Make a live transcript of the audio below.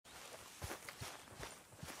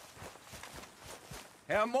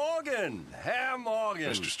Herr Morgan! Herr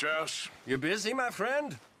Morgan! Mr. Strauss? You busy, my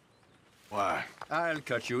friend? Why? I'll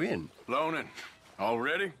cut you in. Loaning?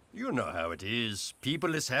 Already? You know how it is.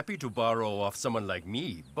 People is happy to borrow off someone like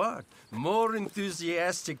me, but more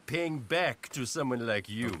enthusiastic paying back to someone like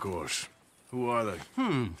you. Of course. Who are they?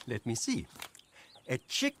 Let me see.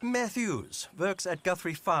 Chick Matthews works at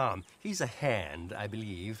Guthrie Farm. He's a hand, I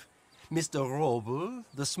believe. Mr. Roble,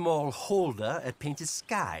 the small holder at Painted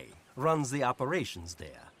Sky, runs the operations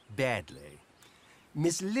there, badly.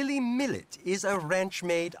 Miss Lily Millet is a ranch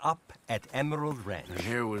maid up at Emerald Ranch. And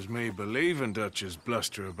here was me believing Dutch's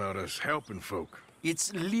bluster about us helping folk.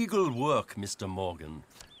 It's legal work, Mr. Morgan.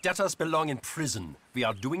 Debtors belong in prison. We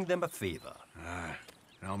are doing them a favor. Aye.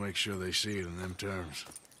 I'll make sure they see it in them terms.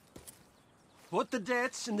 Put the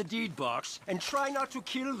debts in the deed box and try not to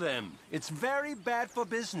kill them. It's very bad for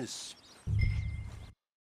business.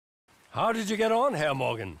 How did you get on, Herr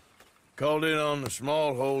Morgan? Called in on the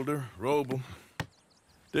small holder, Roble.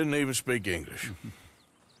 Didn't even speak English.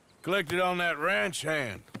 Collected on that ranch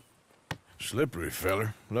hand. Slippery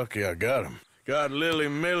feller. Lucky I got him. Got Lily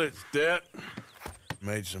Millet's debt.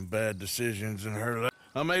 Made some bad decisions in her life.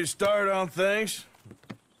 I made a start on things.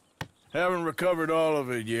 Haven't recovered all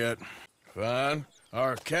of it yet. Fine.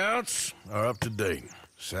 Our accounts are up to date.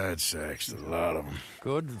 Sad sacks, a lot of them.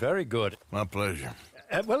 Good, very good. My pleasure.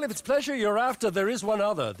 Well, if it's pleasure you're after, there is one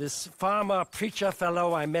other. This farmer preacher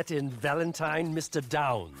fellow I met in Valentine, Mr.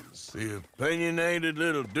 Downs. The opinionated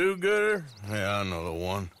little do-gooder? Yeah, I know the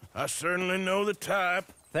one. I certainly know the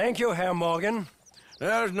type. Thank you, Herr Morgan.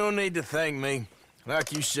 There's no need to thank me.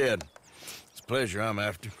 Like you said, it's pleasure I'm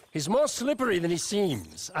after. He's more slippery than he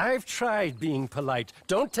seems. I've tried being polite.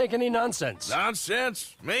 Don't take any nonsense.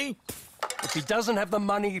 Nonsense? Me? If he doesn't have the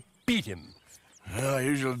money, beat him. Well, I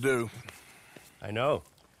usually do. I know.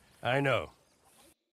 I know.